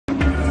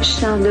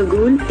Charles de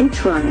Gaulle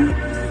étoile.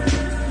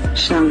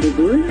 Charles de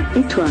Gaulle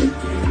étoile.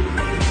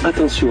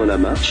 Attention à la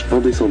marche en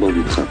descendant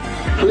du train.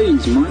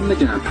 Please mind the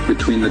gap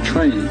between the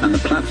train and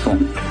the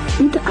platform.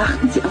 Bitte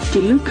achten Sie auf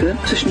die Lücke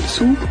zwischen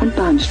Zug und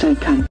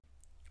Bahnsteigkante.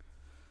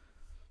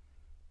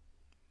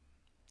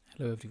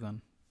 Hello everyone.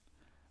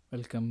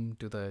 Welcome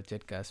to the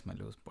Jetcast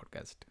Malus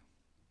podcast.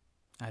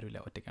 ആരുമില്ല,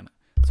 ഒറ്റയ്ക്കാണ്.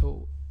 So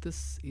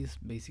this is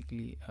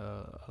basically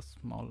A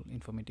small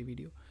informative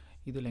video.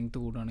 ഇത് length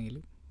കൂടുകയാണെങ്കിൽ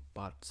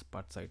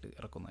parts ആയിട്ട്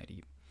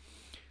ഇറക്കുന്നതായിരിക്കും.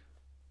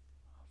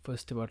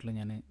 First പാർട്ടിൽ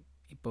ഞാൻ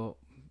ഇപ്പോൾ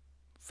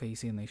face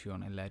ചെയ്യുന്ന issue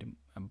ആണ്. എല്ലാവരും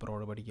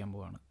അബ്രോഡ് പഠിക്കാൻ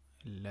പോവാണ്.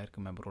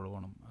 എല്ലാവർക്കും അബ്രോഡ്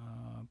പോകണം.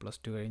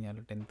 +2 കഴിഞ്ഞാൽ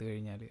 10th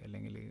കഴിഞ്ഞാൽ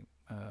അല്ലെങ്കിൽ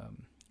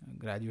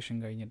ഗ്രാജുവേഷൻ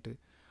കഴിഞ്ഞിട്ട്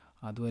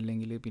അതും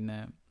അല്ലെങ്കിൽ പിന്നെ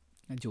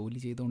ജോലി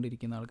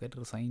ചെയ്തുകൊണ്ടിരിക്കുന്ന ആൾക്കാർ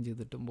റിസൈൻ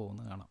ചെയ്തിട്ടും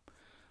പോകുന്നത് കാണാം.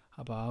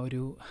 അപ്പോൾ ആ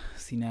ഒരു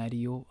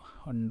സിനാരിയോ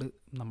ഉണ്ട്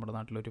നമ്മുടെ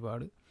നാട്ടിൽ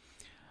ഒരുപാട്.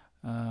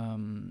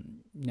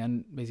 ഞാൻ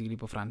ബേസിക്കലി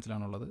ഇപ്പോൾ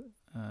ഫ്രാൻസിലാണുള്ളത്.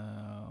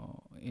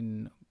 ഇൻ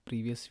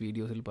പ്രീവിയസ്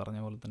വീഡിയോസിൽ പറഞ്ഞ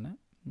പോലെ തന്നെ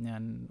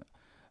ഞാൻ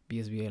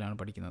BSBAയിലാണ്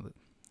പഠിക്കുന്നത്.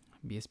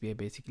 BSBA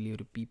ബേസിക്കലി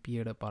ഒരു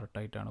PPAയുടെ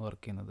പാർട്ടായിട്ടാണ്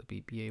വർക്ക് ചെയ്യുന്നത്.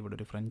 PPA ഇവിടെ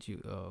ഒരു ഫ്രഞ്ച്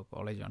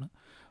കോളേജാണ്,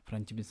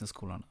 ഫ്രഞ്ച് ബിസിനസ്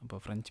സ്കൂളാണ്. അപ്പോൾ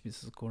ഫ്രഞ്ച്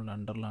ബിസിനസ് സ്കൂളിൻ്റെ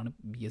അണ്ടറിലാണ്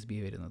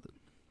BSBA വരുന്നത്.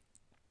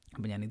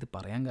 അപ്പോൾ ഞാനിത്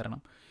പറയാൻ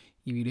കാരണം,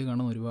 ഈ വീഡിയോ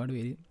കാണുന്ന ഒരുപാട്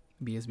പേര്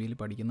BSBAയിൽ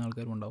പഠിക്കുന്ന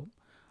ആൾക്കാരും ഉണ്ടാവും,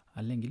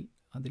 അല്ലെങ്കിൽ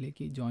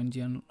അതിലേക്ക് ജോയിൻ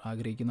ചെയ്യാൻ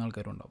ആഗ്രഹിക്കുന്ന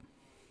ആൾക്കാരും ഉണ്ടാവും.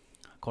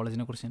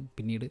 കോളേജിനെ കുറിച്ച് ഞാൻ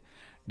പിന്നീട്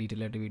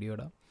ഡീറ്റെയിൽ ആയിട്ട് വീഡിയോ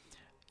ഇടാം.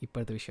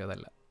 ഇപ്പോഴത്തെ വിഷയം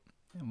അതല്ല.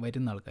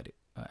 വരുന്ന ആൾക്കാർ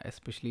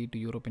especially to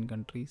European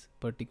countries,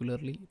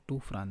 particularly to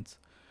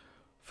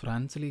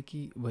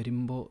ഫ്രാൻസിലേക്ക്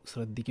വരുമ്പോൾ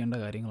ശ്രദ്ധിക്കേണ്ട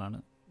കാര്യങ്ങളാണ്.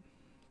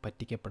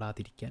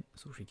 പറ്റിക്കപ്പെടാതിരിക്കാൻ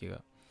സൂക്ഷിക്കുക.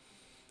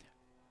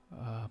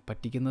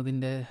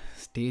 പറ്റിക്കുന്നതിൻ്റെ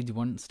സ്റ്റേജ്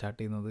 1 സ്റ്റാർട്ട്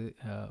ചെയ്യുന്നത്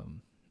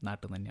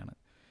നാട്ടിൽ നിന്ന് തന്നെയാണ്.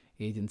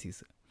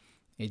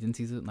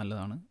 ഏജൻസീസ്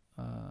നല്ലതാണ്,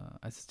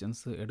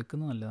 അസിസ്റ്റൻസ്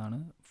എടുക്കുന്നത് നല്ലതാണ്.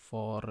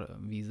 ഫോർ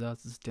വിസ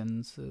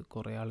അസിസ്റ്റൻസ്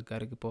കുറേ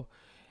ആൾക്കാർക്ക് ഇപ്പോൾ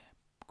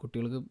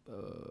കുട്ടികൾക്ക്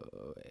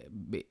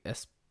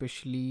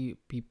especially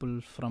people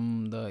from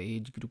the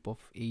age group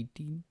of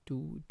 18 to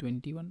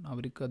 21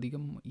 അവർക്ക്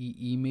അധികം ഈ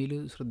ഇമെയിൽ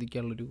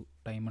ശ്രദ്ധിക്കാനുള്ളൊരു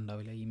ടൈം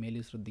ഉണ്ടാവില്ല. ഇമെയിൽ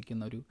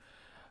ശ്രദ്ധിക്കുന്ന ഒരു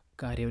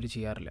കാര്യം അവർ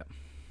ചെയ്യാറില്ല.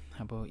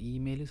 അപ്പോൾ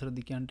ഇമെയിൽ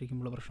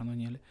ശ്രദ്ധിക്കാണ്ടിരിക്കുമ്പോൾ പ്രശ്നം എന്ന്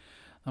പറഞ്ഞാൽ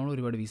നമ്മൾ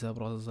ഒരുപാട് വിസ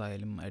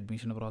പ്രോസസ്സായാലും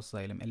അഡ്മിഷൻ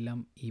പ്രോസസ്സായാലും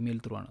എല്ലാം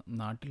ഇമെയിൽ ത്രൂ ആണ്.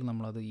 നാട്ടിൽ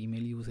നമ്മളത്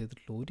ഇമെയിൽ യൂസ്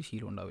ചെയ്തിട്ടുള്ള ഒരു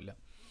ശീലം ഉണ്ടാവില്ല.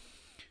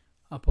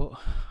 അപ്പോൾ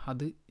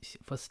അത്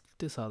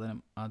ഫസ്റ്റ് സാധനം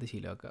അത്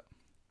ശീലമാക്കുക.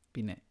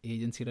 പിന്നെ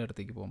ഏജൻസിയുടെ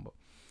അടുത്തേക്ക് പോകുമ്പോൾ,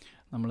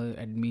 നമ്മൾ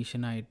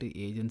അഡ്മിഷനായിട്ട്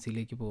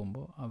ഏജൻസിയിലേക്ക്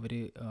പോകുമ്പോൾ അവർ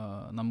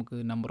നമുക്ക്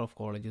നമ്പർ ഓഫ്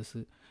കോളേജസ്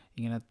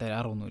ഇങ്ങനെ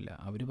തരാറൊന്നുമില്ല.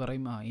 അവർ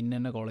പറയും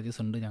ഇന്ന കോളേജസ്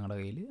ഉണ്ട് ഞങ്ങളുടെ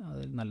കയ്യിൽ,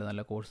 അതിൽ നല്ല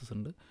നല്ല കോഴ്സസ്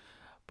ഉണ്ട്.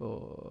 അപ്പോൾ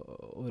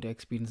ഒരു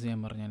എക്സ്പീരിയൻസ്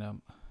ഞാൻ പറഞ്ഞുതരാം.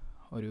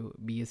 ഒരു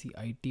BSc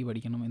IT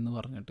പഠിക്കണം എന്ന്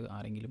പറഞ്ഞിട്ട്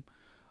ആരെങ്കിലും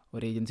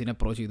ഒരു ഏജൻസിനെ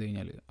അപ്രോച്ച് ചെയ്ത്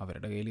കഴിഞ്ഞാൽ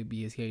അവരുടെ കയ്യിൽ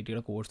BSc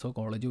ITയുടെ കോഴ്സോ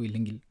കോളേജോ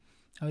ഇല്ലെങ്കിൽ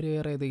അവർ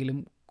വേറെ ഏതെങ്കിലും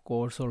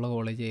കോഴ്സുള്ള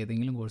കോളേജ്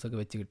ഏതെങ്കിലും കോഴ്സൊക്കെ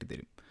വെച്ച്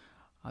കിട്ടിത്തരും.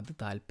 അത്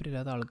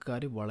താല്പര്യമില്ലാത്ത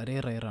ആൾക്കാർ വളരെ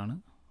റെയറാണ്.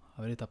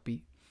 അവർ തപ്പി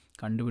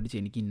കണ്ടുപിടിച്ച്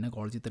എനിക്ക് ഇന്ന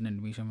കോളേജിൽ തന്നെ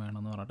അഡ്മിഷൻ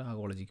വേണമെന്ന് പറഞ്ഞിട്ട് ആ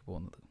കോളേജിലേക്ക്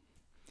പോകുന്നത്.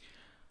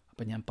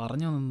 അപ്പം ഞാൻ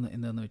പറഞ്ഞു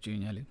എന്താണെന്ന് വെച്ച്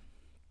കഴിഞ്ഞാൽ,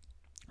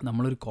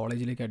 നമ്മളൊരു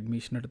കോളേജിലേക്ക്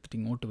അഡ്മിഷൻ എടുത്തിട്ട്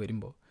ഇങ്ങോട്ട്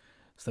വരുമ്പോൾ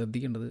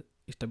ശ്രദ്ധിക്കേണ്ടത്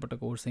ഇഷ്ടപ്പെട്ട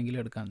കോഴ്സെങ്കിലും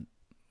എടുക്കാൻ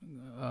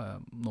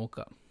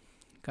നോക്കുക.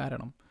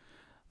 കാരണം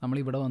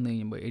നമ്മളിവിടെ വന്നു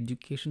കഴിയുമ്പോൾ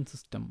എഡ്യൂക്കേഷൻ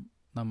സിസ്റ്റം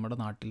നമ്മുടെ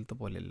നാട്ടിലത്തെ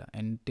പോലെയല്ല,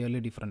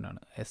 എൻറ്റയർലി ഡിഫറെൻ്റ്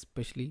ആണ്.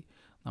 എസ്പെഷ്യലി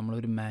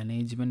നമ്മളൊരു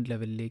മാനേജ്മെൻറ്റ്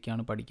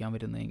ലെവലിലേക്കാണ് പഠിക്കാൻ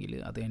വരുന്നതെങ്കിൽ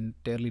അത്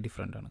എൻറ്റയർലി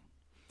ഡിഫറെൻ്റ് ആണ്.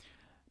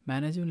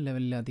 മാനേജ്മെൻറ്റ്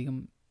ലെവലിൽ അധികം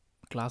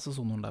ക്ലാസ്സസ്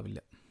ഒന്നും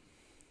ഉണ്ടാവില്ല.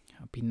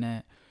 പിന്നെ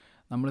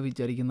നമ്മൾ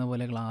വിചാരിക്കുന്ന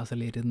പോലെ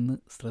ക്ലാസ്സിലിരുന്ന്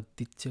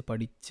ശ്രദ്ധിച്ച്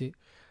പഠിച്ച്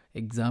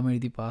എക്സാം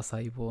എഴുതി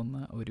പാസ്സായി പോകുന്ന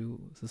ഒരു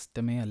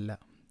സിസ്റ്റമേ അല്ല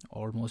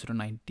ഓൾമോസ്റ്റ്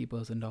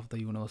 90% ഓഫ്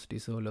ദ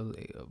യൂണിവേഴ്സിറ്റീസ് പോലെ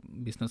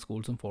ബിസിനസ്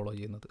സ്കൂൾസും ഫോളോ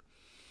ചെയ്യുന്നത്.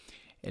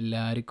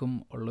 എല്ലാവർക്കും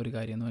ഉള്ളൊരു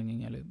കാര്യം എന്ന് പറഞ്ഞു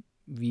കഴിഞ്ഞാൽ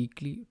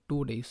weekly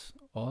 2 days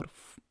or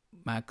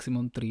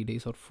maximum 3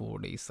 days or 4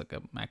 days ഒക്കെ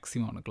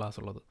മാക്സിമമാണ് ക്ലാസ്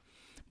ഉള്ളത്.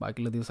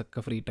 ബാക്കിയുള്ള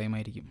ദിവസമൊക്കെ ഫ്രീ ടൈം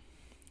ആയിരിക്കും.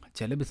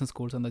 ചില ബിസിനസ്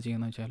സ്കൂൾസ് എന്താ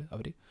ചെയ്യുന്നത് വെച്ചാൽ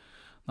അവർ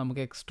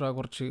നമുക്ക് എക്സ്ട്രാ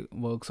കുറച്ച്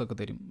വർക്ക്സൊക്കെ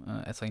തരും,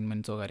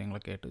 അസൈൻമെൻറ്റ്സോ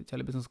കാര്യങ്ങളൊക്കെ ആയിട്ട്. ചില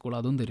ബിസിനസ് സ്കൂൾ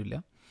അതും തരില്ല.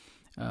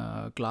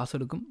 ക്ലാസ്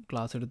എടുക്കും,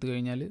 ക്ലാസ് എടുത്തു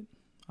കഴിഞ്ഞാൽ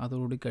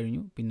അതോടുകൂടി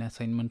കഴിഞ്ഞു. പിന്നെ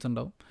അസൈൻമെൻറ്റ്സ്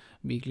ഉണ്ടാവും.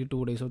 Weekly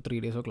 2 days or 3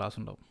 days class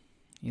ഉണ്ടാവും.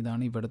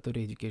 ഇതാണ് ഇവിടുത്തെ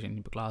ഒരു എഡ്യൂക്കേഷൻ.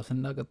 ഇപ്പോൾ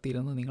ക്ലാസ്സിൻ്റെ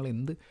അകത്തിരുന്ന് നിങ്ങൾ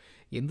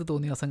എന്ത്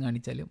തോന്നിയ ദിവസം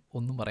കാണിച്ചാലും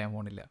ഒന്നും പറയാൻ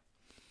പോകണില്ല.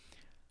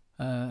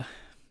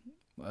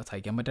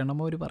 സഹിക്കാൻ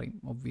പറ്റണമ്പോൾ അവർ പറയും,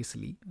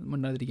 ഒബ്വിയസ്ലി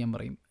മിണ്ടാതിരിക്കാൻ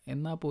പറയും.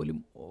 എന്നാൽ പോലും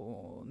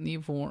നീ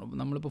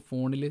നമ്മളിപ്പോൾ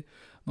ഫോണിൽ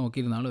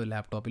നോക്കിയിരുന്നാലോ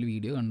ലാപ്ടോപ്പിൽ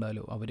വീഡിയോ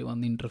കണ്ടാലോ അവർ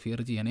വന്ന്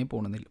ഇൻ്റർഫിയർ ചെയ്യാനേ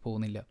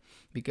പോകുന്നില്ല.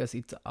 ബിക്കോസ്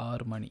ഇറ്റ്സ്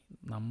അവർ മണി.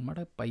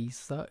 നമ്മുടെ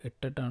പൈസ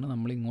ഇട്ടിട്ടാണ്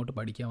നമ്മൾ ഇങ്ങോട്ട്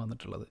പഠിക്കാൻ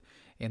വന്നിട്ടുള്ളത്.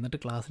 എന്നിട്ട്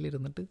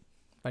ക്ലാസ്സിലിരുന്നിട്ട്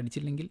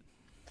പഠിച്ചില്ലെങ്കിൽ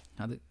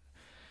അത്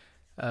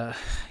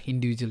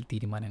ഇൻഡിവിജ്വൽ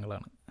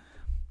തീരുമാനങ്ങളാണ്.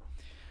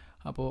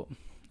 അപ്പോൾ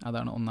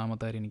അതാണ്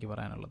ഒന്നാമത്തെ കാര്യം എനിക്ക്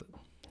പറയാനുള്ളത്.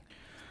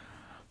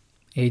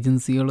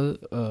 ഏജൻസികൾ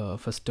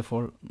ഫസ്റ്റ് ഓഫ്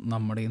ഓൾ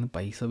നമ്മുടെ നിന്ന്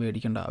പൈസ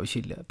മേടിക്കേണ്ട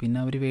ആവശ്യമില്ല. പിന്നെ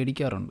അവർ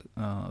മേടിക്കാറുണ്ട്,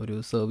 ഒരു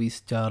സർവീസ്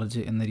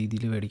ചാർജ് എന്ന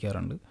രീതിയിൽ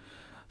മേടിക്കാറുണ്ട്.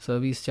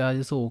 സർവീസ്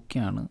ചാർജസ്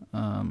ഓക്കെയാണ്.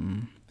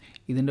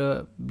 ഇതിൻ്റെ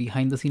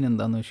ബിഹൈൻഡ് ദ സീൻ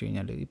എന്താണെന്ന് വെച്ച്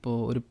കഴിഞ്ഞാൽ, ഇപ്പോൾ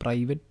ഒരു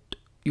പ്രൈവറ്റ്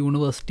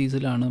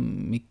യൂണിവേഴ്സിറ്റീസിലാണ്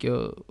മിക്ക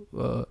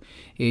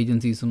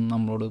ഏജൻസീസും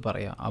നമ്മളോട്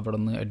പറയുക അവിടെ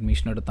നിന്ന്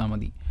അഡ്മിഷൻ എടുത്താൽ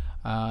മതി,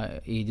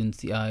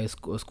 ഏജൻസി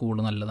സ്കൂൾ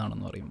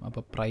നല്ലതാണെന്ന് പറയും.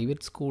 അപ്പോൾ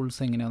പ്രൈവറ്റ് സ്കൂൾസ്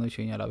എങ്ങനെയാണെന്ന്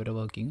വെച്ച് കഴിഞ്ഞാൽ അവരുടെ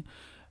വർക്കിംഗ്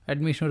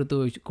അഡ്മിഷൻ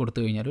കൊടുത്തു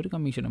കഴിഞ്ഞാൽ ഒരു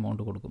കമ്മീഷൻ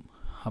എമൗണ്ട് കൊടുക്കും.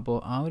 അപ്പോൾ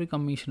ആ ഒരു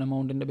കമ്മീഷൻ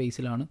എമൗണ്ടിൻ്റെ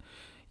ബേസിലാണ്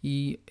ഈ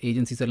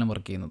ഏജൻസീസ് എല്ലാം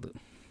വർക്ക് ചെയ്യുന്നത്.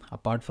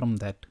 അപ്പാർട്ട് ഫ്രം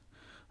ദാറ്റ്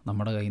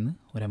നമ്മുടെ കയ്യിൽ നിന്ന്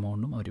ഒരു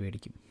എമൗണ്ടും അവർ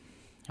മേടിക്കും.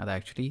 അത്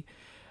ആക്ച്വലി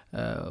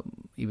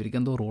ഇവർക്ക്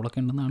എന്തോ റൂളൊക്കെ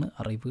ഉണ്ടെന്നാണ്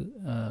അറിവ്.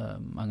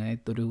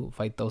 അങ്ങനത്തെ ഒരു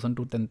 5,000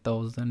 to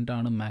 10,000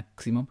 ആണ്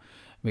മാക്സിമം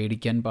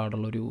മേടിക്കാൻ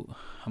പാടുള്ളൊരു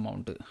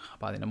എമൗണ്ട്.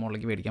 അപ്പോൾ അതിൻ്റെ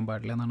മുകളിലേക്ക് മേടിക്കാൻ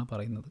പാടില്ല എന്നാണ്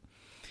പറയുന്നത്.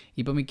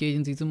 ഇപ്പോൾ മിക്ക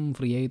ഏജൻസീസും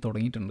ഫ്രീ ആയി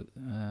തുടങ്ങിയിട്ടുണ്ട്.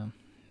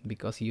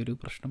 ബിക്കോസ് ഈ ഒരു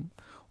പ്രശ്നം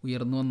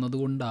ഉയർന്നു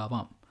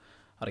വന്നതുകൊണ്ടാവാം,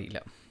 അറിയില്ല.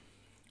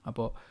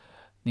 അപ്പോൾ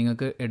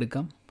നിങ്ങൾക്ക്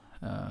എടുക്കാം.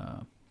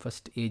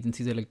 ഫസ്റ്റ്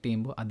ഏജൻസി സെലക്ട്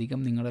ചെയ്യുമ്പോൾ അധികം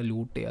നിങ്ങളെ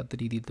ലൂട്ട് ചെയ്യാത്ത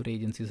രീതിയിലത്തെ ഒരു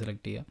ഏജൻസി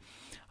സെലക്ട് ചെയ്യുക.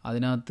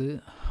 അതിനകത്ത്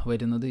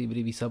വരുന്നത് ഇവർ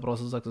വിസ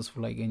പ്രോസസ്സ്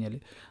സക്സസ്ഫുൾ ആയി കഴിഞ്ഞാൽ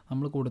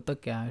നമ്മൾ കൊടുത്ത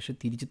ക്യാഷ്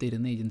തിരിച്ച്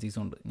തരുന്ന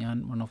ഏജൻസീസുണ്ട്. ഞാൻ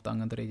വൺ ഓഫ് ദ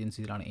അങ്ങനത്തെ ഒരു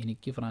ഏജൻസിയിലാണ്.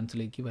 എനിക്ക്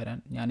ഫ്രാൻസിലേക്ക് വരാൻ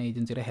ഞാൻ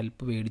ഏജൻസിയുടെ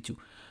ഹെൽപ്പ് മേടിച്ചു.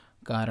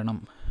 കാരണം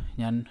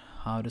ഞാൻ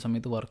ആ ഒരു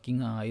സമയത്ത്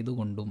വർക്കിംഗ്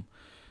ആയതുകൊണ്ടും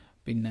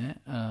പിന്നെ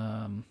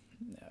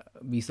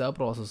വിസ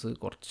പ്രോസസ്സ്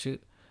കുറച്ച്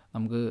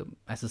നമുക്ക്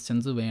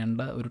അസിസ്റ്റൻസ്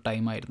വേണ്ട ഒരു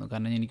ടൈമായിരുന്നു.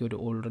 കാരണം എനിക്ക്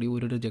ഓൾറെഡി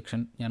ഒരു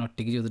റിജക്ഷൻ ഞാൻ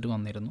ഒറ്റയ്ക്ക് ചെയ്തിട്ട്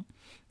വന്നിരുന്നു.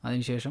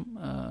 അതിനുശേഷം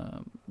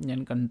ഞാൻ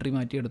കൺട്രി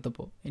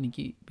മാറ്റിയെടുത്തപ്പോൾ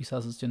എനിക്ക് വിസ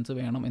അസിസ്റ്റൻസ്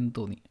വേണം എന്ന്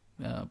തോന്നി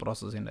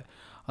പ്രോസസ്സിൻ്റെ.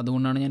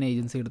 അതുകൊണ്ടാണ് ഞാൻ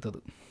ഏജൻസി എടുത്തത്.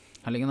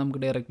 അല്ലെങ്കിൽ നമുക്ക്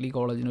ഡയറക്റ്റ്ലി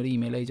കോളേജിന് ഒരു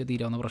ഇമെയിൽ അയച്ചാൽ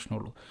തീരാവുന്ന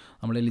പ്രശ്നമുള്ളൂ.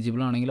 നമ്മൾ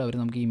എലിജിബിൾ ആണെങ്കിൽ അവർ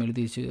നമുക്ക് ഇമെയിൽ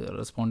തിരിച്ച്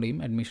റെസ്പോണ്ട് ചെയ്യും,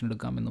 അഡ്മിഷൻ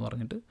എടുക്കാം എന്ന്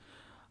പറഞ്ഞിട്ട്.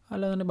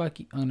 അല്ലാതെ തന്നെ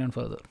ബാക്കി അങ്ങനെയാണ്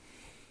ഫർദർ.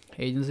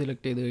 ഏജൻസി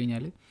സെലക്ട് ചെയ്ത്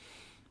കഴിഞ്ഞാൽ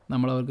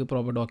നമ്മളവർക്ക്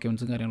പ്രോപ്പർ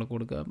ഡോക്യുമെൻറ്റ്സും കാര്യങ്ങളൊക്കെ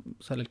കൊടുക്കുക.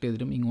 സെലക്ട്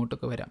ചെയ്തിട്ടും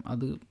ഇങ്ങോട്ടൊക്കെ വരാം.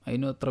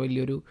 അതിന് അത്ര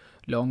വലിയൊരു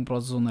ലോങ്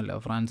പ്രോസസ്സൊന്നുമല്ല.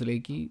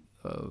 ഫ്രാൻസിലേക്ക്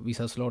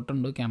വിസ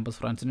സ്ലോട്ടുണ്ട്. ക്യാമ്പസ്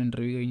ഫ്രാൻസിന്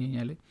ഇൻ്റർവ്യൂ കഴിഞ്ഞ്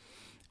കഴിഞ്ഞാൽ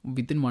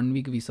വിത്തിൻ 1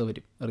 വീക്ക് വിസ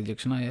വരും.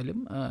 റിജക്ഷൻ ആയാലും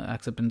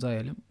ആക്സെപ്റ്റൻസ്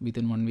ആയാലും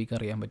വിത്തിൻ 1 വീക്ക്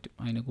അറിയാൻ പറ്റും.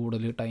 അതിന്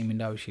കൂടുതൽ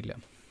ടൈമിൻ്റെ ആവശ്യമില്ല.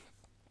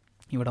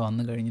 ഇവിടെ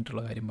വന്നു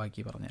കഴിഞ്ഞിട്ടുള്ള കാര്യം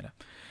ബാക്കി പറഞ്ഞുതരാം.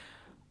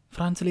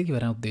 ഫ്രാൻസിലേക്ക്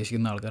വരാൻ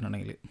ഉദ്ദേശിക്കുന്ന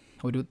ആൾക്കാരാണെങ്കിൽ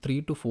ഒരു 3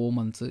 to 4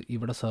 months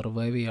ഇവിടെ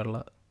സർവൈവ്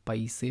ചെയ്യാനുള്ള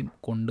പൈസയും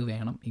കൊണ്ട്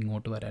വേണം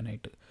ഇങ്ങോട്ട്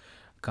വരാനായിട്ട്.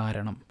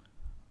 കാരണം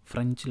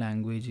ഫ്രഞ്ച്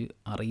ലാംഗ്വേജ്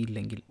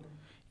അറിയില്ലെങ്കിൽ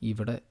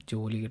ഇവിടെ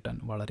ജോലി കിട്ടാൻ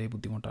വളരെ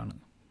ബുദ്ധിമുട്ടാണ്,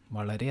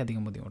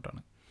 വളരെയധികം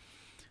ബുദ്ധിമുട്ടാണ്.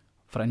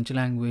 ഫ്രഞ്ച്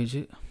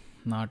ലാംഗ്വേജ്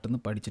നാട്ടിൽ നിന്ന്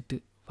പഠിച്ചിട്ട്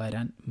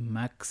വരാൻ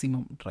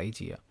മാക്സിമം ട്രൈ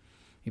ചെയ്യുക.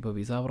 ഇപ്പോൾ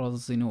വിസ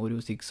പ്രോസസ്സിന് ഒരു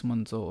 6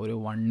 months ഒരു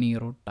 1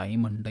 year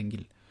ടൈം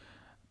ഉണ്ടെങ്കിൽ,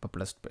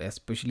 ഇപ്പോൾ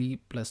എസ്പെഷ്യലി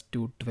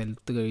 +2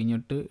 12th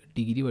കഴിഞ്ഞിട്ട്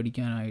ഡിഗ്രി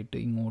പഠിക്കാനായിട്ട്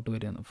ഇങ്ങോട്ട്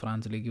വരുന്ന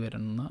ഫ്രാൻസിലേക്ക്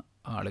വരുന്ന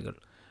ആളുകൾ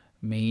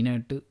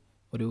മെയിനായിട്ട്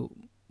ഒരു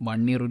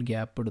 1 year ഒരു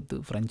ഗ്യാപ്പ് എടുത്ത്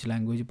ഫ്രഞ്ച്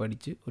ലാംഗ്വേജ്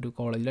പഠിച്ച് ഒരു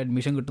കോളേജിൽ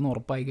അഡ്മിഷൻ കിട്ടുന്ന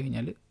ഉറപ്പായി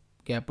കഴിഞ്ഞാൽ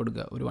ഗ്യാപ്പ്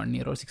എടുക്കുക. ഒരു 1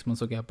 year or 6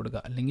 months ഗ്യാപ്പ്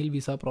എടുക്കുക. അല്ലെങ്കിൽ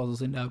വിസ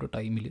പ്രോസസ്സിൻ്റെ ആ ഒരു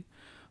ടൈമിൽ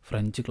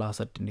ഫ്രഞ്ച്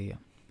ക്ലാസ് അറ്റൻഡ് ചെയ്യുക.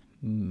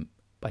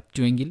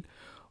 പറ്റുമെങ്കിൽ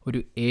ഒരു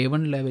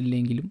A1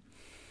 ലെവലിലെങ്കിലും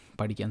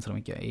പഠിക്കാൻ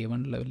ശ്രമിക്കുക.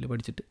 A1 ലെവലിൽ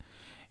പഠിച്ചിട്ട്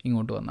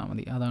ഇങ്ങോട്ട് വന്നാൽ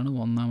മതി. അതാണ്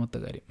ഒന്നാമത്തെ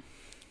കാര്യം.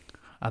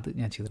 അത്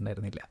ഞാൻ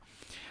ചെയ്തിട്ടുണ്ടായിരുന്നില്ല.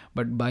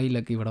 ബട്ട് ബൈ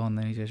ലക്ക് ഇവിടെ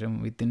വന്നതിന് ശേഷം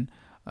വിത്തിൻ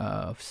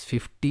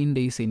 15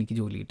 days എനിക്ക്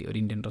ജോലി കിട്ടി ഒരു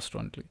ഇന്ത്യൻ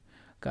റെസ്റ്റോറൻറ്റിൽ.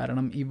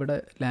 കാരണം ഇവിടെ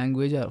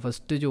ലാംഗ്വേജ്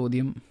ഫസ്റ്റ്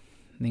ചോദ്യം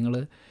നിങ്ങൾ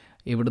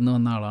എവിടുന്ന്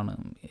വന്ന ആളാണ്,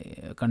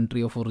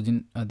 കൺട്രി ഓഫ് ഒറിജിൻ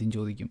ആദ്യം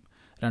ചോദിക്കും.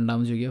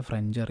 രണ്ടാമത് ചോദിക്കുക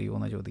ഫ്രഞ്ച് അറിയുമോ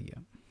എന്നാണ് ചോദിക്കുക.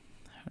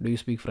 ഡു യു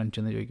സ്പീക്ക് ഫ്രഞ്ച്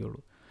എന്ന്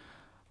ചോദിക്കുകയുള്ളൂ.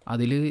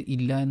 അതിൽ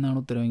ഇല്ല എന്നാണ്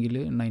ഉത്തരവെങ്കിൽ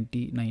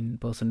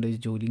 99%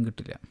 ജോലിയും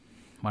കിട്ടില്ല.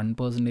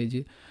 1%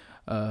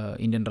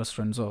 ഇന്ത്യൻ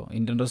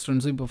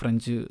റെസ്റ്റോറൻറ്റ്സോ ഇപ്പോൾ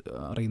ഫ്രഞ്ച്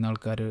അറിയുന്ന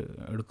ആൾക്കാർ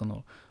എടുക്കുന്നു.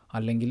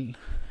 അല്ലെങ്കിൽ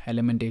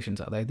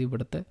എലമെൻറ്റേഷൻസ്, അതായത്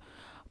ഇവിടുത്തെ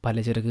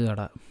പലചരക്ക്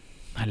കട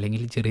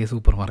അല്ലെങ്കിൽ ചെറിയ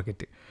സൂപ്പർ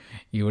മാർക്കറ്റ്,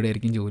 ഇവിടെ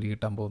ആയിരിക്കും ജോലി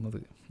കിട്ടാൻ പോകുന്നത്.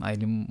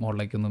 അതിനും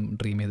മുകളിലേക്കൊന്നും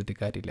ഡ്രീം ചെയ്തിട്ട്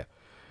കാര്യമില്ല.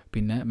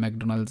 പിന്നെ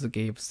മക്ഡൊണാൾഡ്സ്,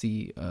 KFC,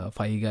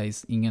 ഫൈവ്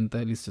ഗൈസ്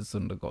ഇങ്ങനത്തെ ലിസ്റ്റസ്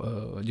ഉണ്ട്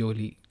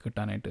ജോലി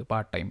കിട്ടാനായിട്ട്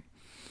പാർട്ട് ടൈം.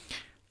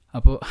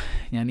 അപ്പോൾ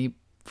ഞാൻ ഈ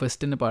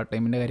ഫസ്റ്റിൻ്റെ പാർട്ട്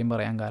ടൈമിൻ്റെ കാര്യം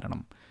പറയാൻ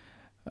കാരണം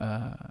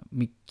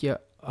മിക്ക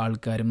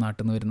ആൾക്കാരും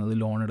നാട്ടിൽ നിന്ന് വരുന്നത്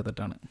ലോൺ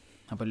എടുത്തിട്ടാണ്.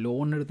 അപ്പോൾ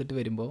ലോൺ എടുത്തിട്ട്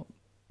വരുമ്പോൾ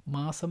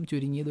മാസം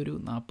ചുരുങ്ങിയതൊരു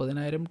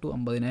 40,000 to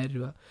 50,000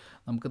 രൂപ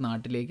നമുക്ക്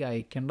നാട്ടിലേക്ക്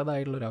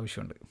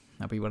അയക്കേണ്ടതായിട്ടുള്ളൊരാവശ്യമുണ്ട്.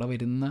 അപ്പോൾ ഇവിടെ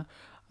വരുന്ന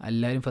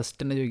എല്ലാവരും ഫസ്റ്റ്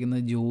തന്നെ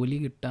ചോദിക്കുന്നത് ജോലി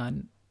കിട്ടാൻ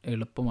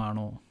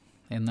എളുപ്പമാണോ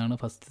എന്നാണ്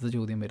ഫസ്റ്റത്തെ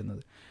ചോദ്യം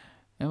വരുന്നത്.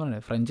 ഞാൻ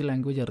പറഞ്ഞത് ഫ്രഞ്ച്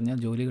ലാംഗ്വേജ് അറിഞ്ഞാൽ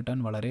ജോലി കിട്ടാൻ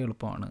വളരെ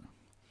എളുപ്പമാണ്.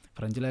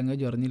 ഫ്രഞ്ച്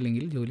ലാംഗ്വേജ്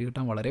അറിഞ്ഞില്ലെങ്കിൽ ജോലി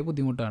കിട്ടാൻ വളരെ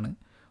ബുദ്ധിമുട്ടാണ്.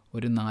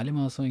 ഒരു 4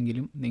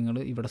 മാസമെങ്കിലും നിങ്ങൾ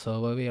ഇവിടെ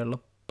സർവൈവ് ചെയ്യാനുള്ള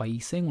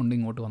പൈസയും കൊണ്ട്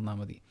ഇങ്ങോട്ട് വന്നാൽ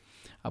മതി.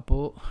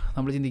 അപ്പോൾ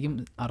നമ്മൾ ചിന്തിക്കും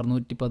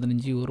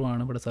 615 euro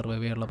ആണ് ഇവിടെ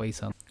സർവൈവ് ചെയ്യാനുള്ള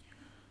പൈസ.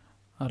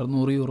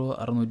 600 euro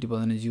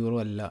 615 euro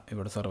അല്ല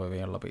ഇവിടെ സർവൈവ്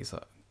ചെയ്യാനുള്ള പൈസ.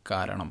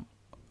 കാരണം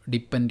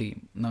ഡിപ്പെൻഡ്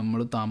ചെയ്യും നമ്മൾ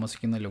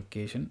താമസിക്കുന്ന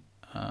ലൊക്കേഷൻ,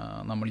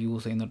 നമ്മൾ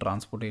യൂസ് ചെയ്യുന്ന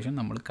ട്രാൻസ്പോർട്ടേഷൻ,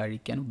 നമ്മൾ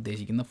കഴിക്കാൻ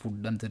ഉദ്ദേശിക്കുന്ന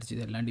ഫുഡ് അനുസരിച്ച്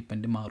ഇതെല്ലാം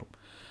ഡിപ്പെൻഡ് മാറും.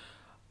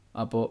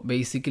 അപ്പോൾ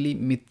ബേസിക്കലി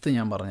മിത്ത്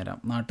ഞാൻ പറഞ്ഞുതരാം.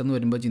 നാട്ടിൽ നിന്ന്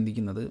വരുമ്പോൾ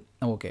ചിന്തിക്കുന്നത്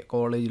ഓക്കെ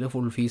കോളേജിൽ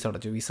ഫുൾ ഫീസ്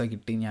അടച്ചു, വിസ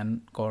കിട്ടി, ഞാൻ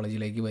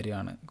കോളേജിലേക്ക്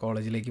വരികയാണ്.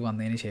 കോളേജിലേക്ക്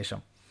വന്നതിന്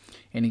ശേഷം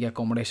എനിക്ക്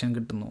അക്കോമഡേഷൻ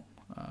കിട്ടുന്നു,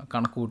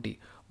 കണക്ക് കൂട്ടി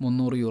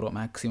 300 euro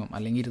മാക്സിമം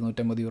അല്ലെങ്കിൽ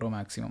 250 euro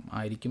മാക്സിമം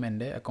ആയിരിക്കും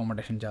എൻ്റെ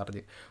അക്കോമഡേഷൻ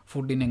ചാർജ്.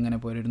 ഫുഡിന് എങ്ങനെ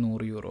പോയാലും ഒരു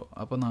 100 euro,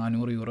 അപ്പോൾ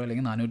 400 euro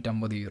അല്ലെങ്കിൽ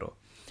 450 euro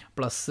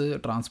പ്ലസ്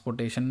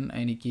ട്രാൻസ്പോർട്ടേഷൻ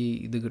എനിക്ക്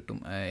ഇത് കിട്ടും.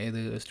 ഏത്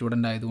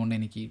സ്റ്റുഡൻ്റ് ആയതുകൊണ്ട്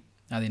എനിക്ക്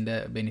അതിൻ്റെ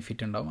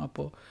ബെനിഫിറ്റ് ഉണ്ടാവും.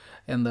 അപ്പോൾ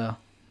എന്താ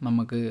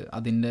നമുക്ക്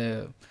അതിൻ്റെ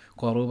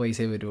കുറവ്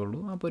പൈസയെ വരുള്ളൂ.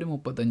 അപ്പോൾ ഒരു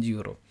 35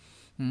 euro.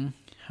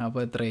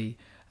 അപ്പോൾ എത്രയായി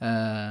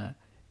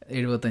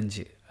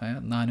 75.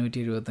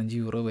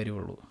 €475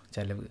 വരുള്ളൂ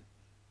ചിലവ്.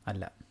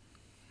 അല്ല,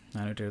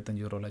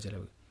 €475 അല്ല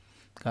ചിലവ്.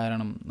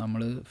 കാരണം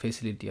നമ്മൾ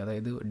ഫെസിലിറ്റി,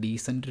 അതായത്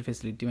ഡീസൻ്റ് ഒരു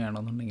ഫെസിലിറ്റി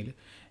വേണമെന്നുണ്ടെങ്കിൽ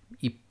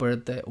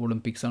ഇപ്പോഴത്തെ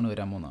ഒളിമ്പിക്സാണ്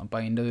വരാൻ പോകുന്നത്. അപ്പോൾ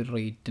അതിൻ്റെ ഒരു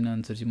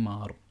റേറ്റിനനുസരിച്ച്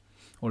മാറും.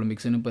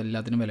 ഒളിമ്പിക്സിന് ഇപ്പോൾ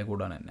എല്ലാത്തിനും വില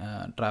കൂടാണ്.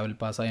 ട്രാവൽ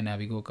പാസ്സായ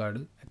നാവിഗോ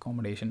കാർഡ്,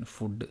 അക്കോമഡേഷൻ,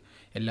 ഫുഡ്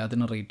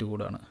എല്ലാത്തിനും റേറ്റ്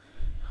കൂടാണ്.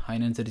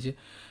 അതിനനുസരിച്ച്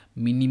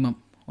മിനിമം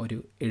ഒരു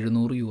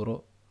 €700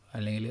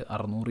 അല്ലെങ്കിൽ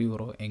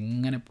 €600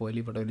 എങ്ങനെ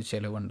പോയാലും ഇവിടെ ഒരു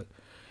ചിലവുണ്ട്.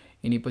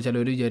 ഇനിയിപ്പോൾ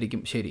ചിലവർ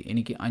വിചാരിക്കും, ശരി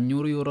എനിക്ക്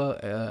 €500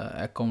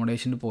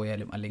 അക്കോമഡേഷന്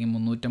പോയാലും അല്ലെങ്കിൽ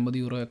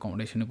 €350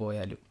 അക്കോമഡേഷന്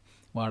പോയാലും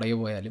വാടക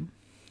പോയാലും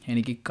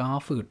എനിക്ക്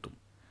കാഫ് കിട്ടും.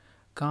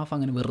 കാഫ്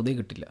അങ്ങനെ വെറുതെ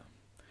കിട്ടില്ല.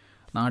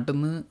 നാട്ടിൽ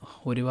നിന്ന്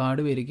ഒരുപാട്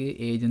പേർക്ക്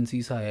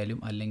ഏജൻസീസ് ആയാലും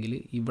അല്ലെങ്കിൽ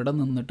ഇവിടെ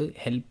നിന്നിട്ട്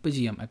ഹെൽപ്പ്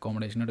ചെയ്യാം,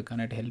 അക്കോമഡേഷൻ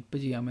എടുക്കാനായിട്ട് ഹെൽപ്പ്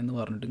ചെയ്യാമെന്ന്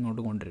പറഞ്ഞിട്ട്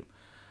ഇങ്ങോട്ട് കൊണ്ടുവരും.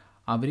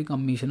 അവർ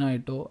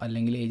കമ്മീഷനായിട്ടോ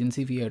അല്ലെങ്കിൽ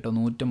ഏജൻസി ഫീ ആയിട്ടോ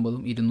 150,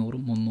 200,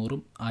 300,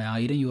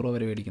 €1000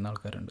 വരെ മേടിക്കുന്ന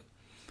ആൾക്കാരുണ്ട്.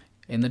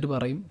 എന്നിട്ട്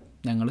പറയും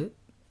ഞങ്ങൾ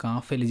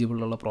കാഫ്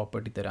എലിജിബിളുള്ള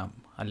പ്രോപ്പർട്ടി തരാം,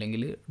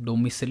 അല്ലെങ്കിൽ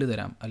ഡൊമിസൈൽ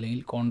തരാം,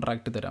 അല്ലെങ്കിൽ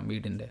കോൺട്രാക്റ്റ് തരാം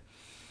വീടിൻ്റെ.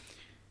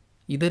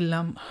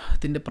 ഇതെല്ലാം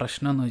ഇതിൻ്റെ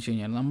പ്രശ്നം എന്ന് വെച്ച്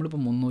കഴിഞ്ഞാൽ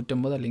നമ്മളിപ്പോൾ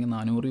 350 അല്ലെങ്കിൽ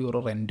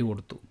 €400 റെൻറ്റ്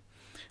കൊടുത്തു,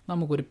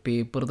 നമുക്കൊരു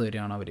പേപ്പർ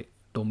തരികയാണ് അവർ,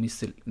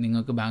 ഡൊമിസൈൽ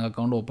നിങ്ങൾക്ക് ബാങ്ക്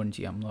അക്കൗണ്ട് ഓപ്പൺ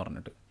ചെയ്യാം എന്ന്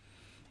പറഞ്ഞിട്ട്.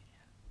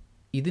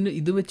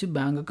 ഇത് വെച്ച്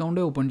ബാങ്ക്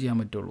അക്കൗണ്ടേ ഓപ്പൺ ചെയ്യാൻ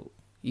പറ്റുള്ളൂ.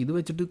 ഇത്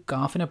വെച്ചിട്ട്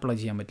കാഫിന് അപ്ലൈ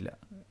ചെയ്യാൻ പറ്റില്ല.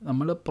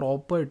 നമ്മൾ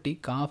പ്രോപ്പർട്ടി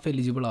കാഫ്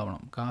എലിജിബിൾ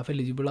ആവണം. കാഫ്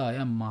എലിജിബിൾ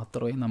ആയാൽ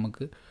മാത്രമേ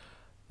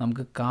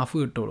നമുക്ക് കാഫ്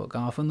കിട്ടുള്ളൂ.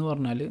 കാഫ് എന്ന്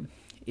പറഞ്ഞാൽ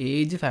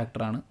ഏജ്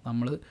ഫാക്ടറാണ്,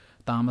 നമ്മൾ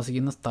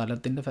താമസിക്കുന്ന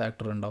സ്ഥലത്തിൻ്റെ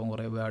ഫാക്ടർ ഉണ്ടാവും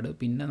കുറേ ഒരുപാട്.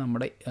 പിന്നെ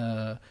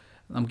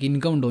നമുക്ക്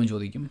ഇൻകം ഉണ്ടോ എന്ന്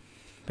ചോദിക്കും.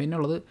 പിന്നെ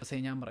ഉള്ളത്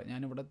ഞാൻ പറയാം,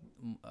 ഞാനിവിടെ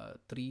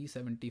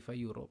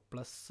 €375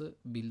 പ്ലസ്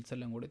ബിൽസ്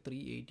എല്ലാം കൂടി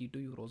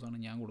 €382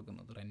 ഞാൻ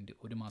കൊടുക്കുന്നത് റെൻറ്റ്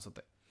ഒരു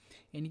മാസത്തെ.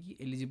 എനിക്ക്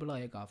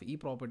എലിജിബിളായ കാഫ്, ഈ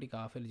പ്രോപ്പർട്ടി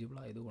കാഫ് എലിജിബിൾ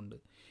ആയതുകൊണ്ട്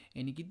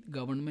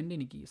ഗവൺമെൻറ്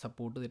എനിക്ക്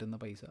സപ്പോർട്ട് തരുന്ന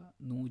പൈസ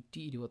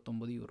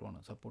 €129 ആണ്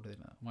സപ്പോർട്ട്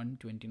തരുന്നത്,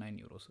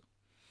 €129.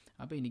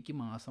 അപ്പോൾ എനിക്ക്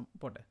മാസം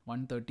പോട്ടെ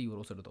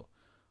 €130 എടുത്തോ,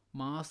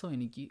 മാസം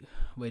എനിക്ക്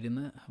വരുന്ന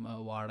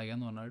വാടക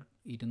എന്ന് പറഞ്ഞാൽ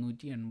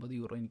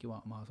 €280 എനിക്ക്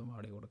മാസം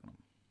വാടക കൊടുക്കണം.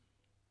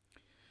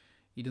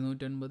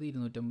 280,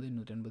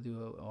 250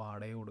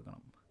 വാടക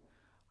കൊടുക്കണം.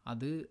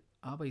 അത്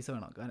ആ പൈസ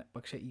വേണം.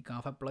 പക്ഷേ ഈ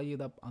കാഫ് അപ്ലൈ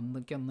ചെയ്ത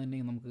അന്ന് തന്നെ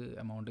നമുക്ക്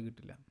എമൗണ്ട്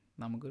കിട്ടില്ല.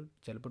 നമുക്ക്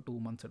ചിലപ്പോൾ 2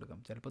 months എടുക്കാം,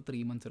 ചിലപ്പോൾ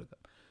 3 months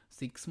എടുക്കാം.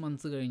 6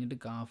 months കഴിഞ്ഞിട്ട്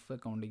കാഫ്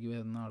അക്കൗണ്ടിലേക്ക്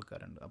വരുന്ന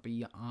ആൾക്കാരുണ്ട്. അപ്പോൾ ഈ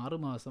 6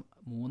 മാസം,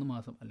 3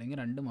 മാസം അല്ലെങ്കിൽ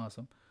 2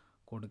 മാസം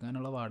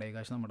കൊടുക്കാനുള്ള വാടക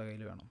കാശ് നമ്മുടെ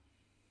കയ്യിൽ വേണം.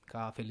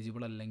 കാഫ്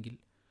എലിജിബിൾ അല്ലെങ്കിൽ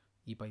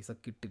ഈ പൈസ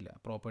കിട്ടില്ല.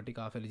 പ്രോപ്പർട്ടി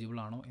കാഫ് എലിജിബിൾ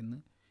ആണോ എന്ന്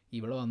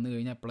ഇവിടെ വന്നു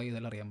കഴിഞ്ഞാൽ അപ്ലൈ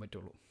ചെയ്താൽ അറിയാൻ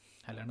പറ്റുള്ളൂ,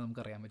 അല്ലാണ്ട്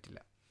നമുക്ക് അറിയാൻ പറ്റില്ല.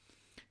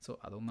 So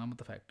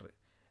അതൊന്നാമത്തെ factor.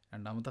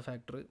 രണ്ടാമത്തെ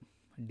ഫാക്ടർ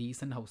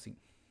ഡീസൻറ്റ് ഹൗസിങ്.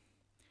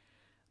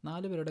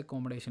 4 പേരുടെ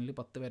അക്കോമഡേഷനിൽ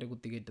 10 പേരെ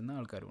കുത്തിക്കയറ്റുന്ന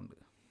ആൾക്കാരുമുണ്ട്.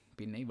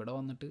 പിന്നെ ഇവിടെ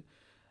വന്നിട്ട്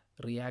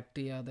റിയാക്ട്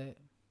ചെയ്യാതെ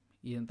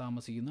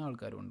താമസിക്കുന്ന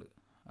ആൾക്കാരുമുണ്ട്.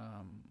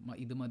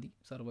 ഇത് മതി,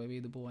 സർവൈവ്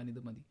ചെയ്ത് പോകാൻ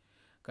ഇത് മതി.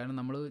 കാരണം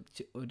നമ്മൾ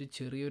ഒരു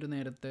ചെറിയൊരു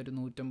നേരത്തെ ഒരു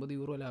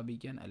 €150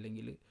 ലാഭിക്കാൻ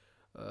അല്ലെങ്കിൽ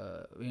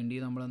വേണ്ടി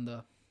നമ്മളെന്താ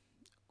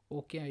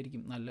ഓക്കെ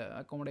ആയിരിക്കും, നല്ല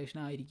അക്കോമഡേഷൻ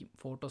ആയിരിക്കും,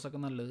 ഫോട്ടോസൊക്കെ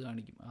നല്ലത്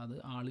കാണിക്കും, അത്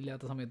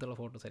ആളില്ലാത്ത സമയത്തുള്ള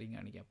ഫോട്ടോസ് ആയിരിക്കും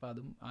കാണിക്കുക. അപ്പോൾ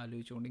അതും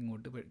ആലോചിച്ചുകൊണ്ട്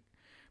ഇങ്ങോട്ട്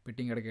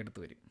പെട്ടിയും കിടക്കെ എടുത്ത്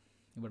വരും.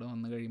 ഇവിടെ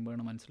വന്നു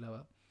കഴിയുമ്പോഴാണ്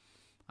മനസ്സിലാവുക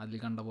അതിൽ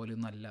കണ്ട പോലെ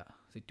ഒന്നല്ല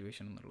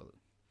സിറ്റുവേഷൻ എന്നുള്ളത്.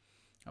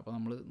 അപ്പോൾ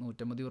നമ്മൾ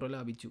 €150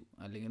 ലാഭിച്ചു,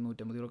 അല്ലെങ്കിൽ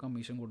 €150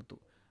 കമ്മീഷൻ കൊടുത്തു,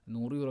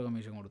 €100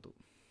 കമ്മീഷൻ കൊടുത്തു,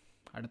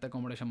 അടുത്ത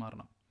അക്കോമഡേഷൻ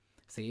മാറണം,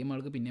 സെയിം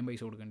ആൾക്ക് പിന്നെയും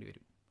പൈസ കൊടുക്കേണ്ടി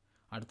വരും,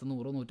 അടുത്ത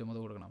 100,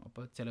 150 കൊടുക്കണം.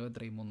 അപ്പോൾ ചിലവ്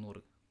എത്രയും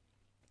 300.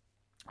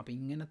 അപ്പോൾ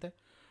ഇങ്ങനത്തെ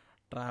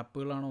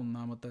ട്രാപ്പുകളാണ്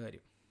ഒന്നാമത്തെ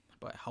കാര്യം.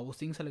 അപ്പോൾ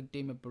ഹൗസിങ് സെലക്ട്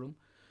ചെയ്യുമ്പോൾ എപ്പോഴും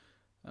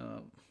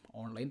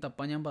ഓൺലൈൻ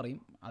തപ്പാൻ ഞാൻ പറയും.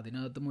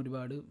 അതിനകത്തും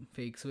ഒരുപാട്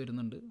ഫേക്സ്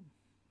വരുന്നുണ്ട്.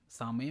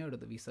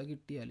 സമയമെടുത്ത് വിസ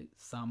കിട്ടിയാൽ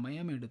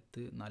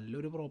സമയമെടുത്ത്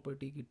നല്ലൊരു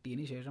പ്രോപ്പർട്ടി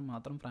കിട്ടിയതിന് ശേഷം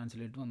മാത്രം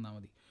ഫ്രാൻസിലേക്ക് വന്നാൽ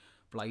മതി.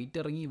 ഫ്ലൈറ്റ്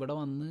ഇറങ്ങി ഇവിടെ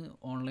വന്ന്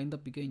ഓൺലൈൻ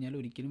തപ്പിക്കഴിഞ്ഞാൽ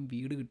ഒരിക്കലും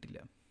വീട് കിട്ടില്ല.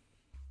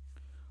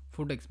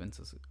 ഫുഡ്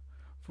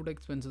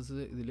എക്സ്പെൻസസ്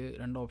ഇതിൽ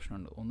 2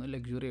 ഓപ്ഷനുണ്ട്. ഒന്ന്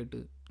ലഗ്സറി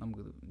ആയിട്ട്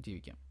നമുക്ക്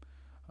ജീവിക്കാം,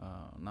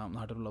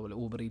 നാട്ടിലുള്ള പോലെ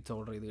ഊബർ ഈറ്റ്സ്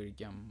ഓർഡർ ചെയ്ത്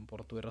കഴിക്കാം,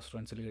 പുറത്ത് പോയി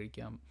റെസ്റ്റോറൻറ്റ്സിൽ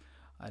കഴിക്കാം,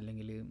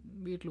 അല്ലെങ്കിൽ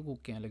വീട്ടിൽ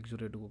കുക്ക് ചെയ്യാം,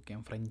 ലഗ്സറി ആയിട്ട് കുക്ക്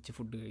ചെയ്യാം, ഫ്രഞ്ച്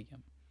ഫുഡ്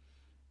കഴിക്കാം.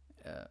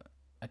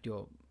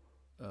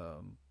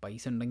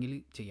 പൈസ ഉണ്ടെങ്കിൽ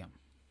ചെയ്യാം.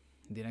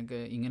 ഇതിനൊക്കെ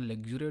ഇങ്ങനെ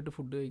ലഗ്സറി ആയിട്ട്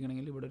ഫുഡ്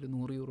കഴിക്കണമെങ്കിൽ ഇവിടെ ഒരു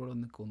 €100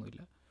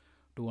 നിൽക്കൊന്നുമില്ല.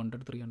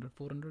 200, 300,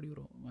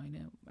 €400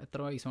 അതിന് എത്ര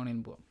പൈസ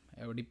വേണമെങ്കിലും പോകാം.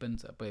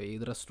 ഡിപ്പെൻസ്. അപ്പോൾ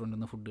ഏത് റെസ്റ്റോറൻറ്റിൽ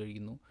നിന്ന് ഫുഡ്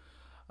കഴിക്കുന്നു,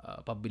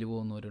 പബ്ബിൽ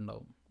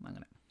പോകുന്നവരുണ്ടാവും,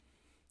 അങ്ങനെ.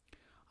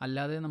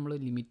 അല്ലാതെ നമ്മൾ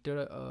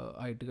ലിമിറ്റഡ്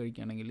ആയിട്ട്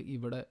കഴിക്കുകയാണെങ്കിൽ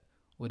ഇവിടെ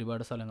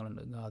ഒരുപാട്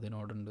സ്ഥലങ്ങളുണ്ട്.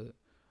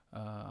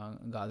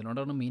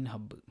 ഗാദിനോടാണ് മെയിൻ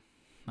ഹബ്ബ്.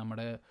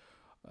 നമ്മുടെ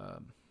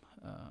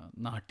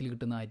നാട്ടിൽ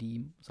കിട്ടുന്ന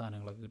അരിയും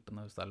സാധനങ്ങളൊക്കെ കിട്ടുന്ന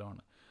ഒരു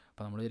സ്ഥലമാണ്.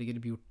 അപ്പോൾ നമ്മൾ ശരിക്കും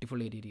ഒരു ബ്യൂട്ടിഫുൾ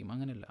ഏരിയ ആയിരിക്കും.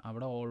 അങ്ങനെയല്ല,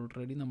 അവിടെ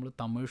ഓൾറെഡി നമ്മൾ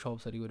തമിഴ്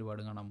ഷോപ്സ് ആയിരിക്കും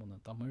ഒരുപാട് കാണാൻ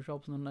പോകുന്നത്. തമിഴ്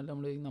ഷോപ്സ് എന്ന്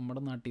പറഞ്ഞാൽ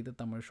നമ്മുടെ നാട്ടിലത്തെ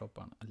തമിഴ്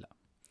ഷോപ്പാണ്, അല്ല,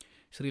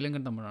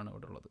 ശ്രീലങ്കൻ തമിഴാണ്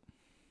ഇവിടെ ഉള്ളത്.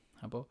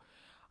 അപ്പോൾ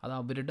അത്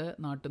അവരുടെ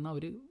നാട്ടിൽ നിന്ന്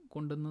അവർ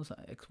കൊണ്ടുവന്ന്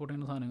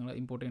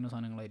ഇമ്പോർട്ട് ചെയ്യുന്ന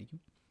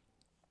സാധനങ്ങളായിരിക്കും.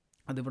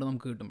 അതിവിടെ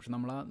നമുക്ക് കിട്ടും. പക്ഷെ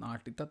നമ്മൾ ആ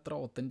നാട്ടിലത്തെ അത്ര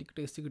ഒത്തൻറ്റിക്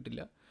ടേസ്റ്റ്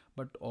കിട്ടില്ല.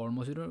 ബട്ട്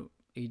ഓൾമോസ്റ്റ് ഒരു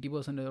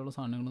 80%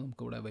 സാധനങ്ങൾ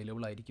നമുക്കിവിടെ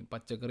അവൈലബിൾ ആയിരിക്കും,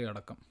 പച്ചക്കറി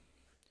അടക്കം.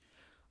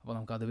 അപ്പോൾ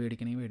നമുക്കത്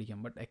മേടിക്കണമെങ്കിൽ മേടിക്കാം.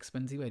 ബട്ട്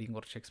എക്സ്പെൻസീവ് ആയിരിക്കും,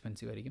 കുറച്ച്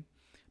എക്സ്പെൻസീവ് ആയിരിക്കും.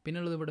 പിന്നെ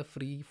ഉള്ളത് ഇവിടെ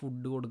ഫ്രീ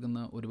ഫുഡ് കൊടുക്കുന്ന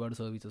ഒരുപാട്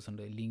സർവീസസ്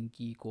ഉണ്ട്.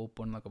 ലിങ്കി,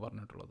 കോപ്പൺ എന്നൊക്കെ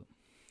പറഞ്ഞിട്ടുള്ളത്.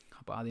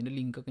 അപ്പോൾ അതിൻ്റെ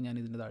ലിങ്കൊക്കെ ഞാൻ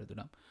ഇതിൻ്റെ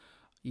താഴ്ത്തിടാം.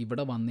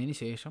 ഇവിടെ വന്നതിന്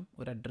ശേഷം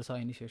ഒരു അഡ്രസ്സ്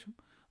ആയതിന് ശേഷം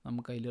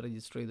നമുക്ക് അതിൽ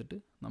രജിസ്റ്റർ ചെയ്തിട്ട്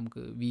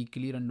നമുക്ക്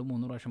വീക്കിലി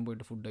 2-3 പ്രാവശ്യം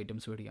പോയിട്ട് ഫുഡ്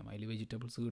ഐറ്റംസ് മേടിക്കാം. അതിൽ വെജിറ്റബിൾസ്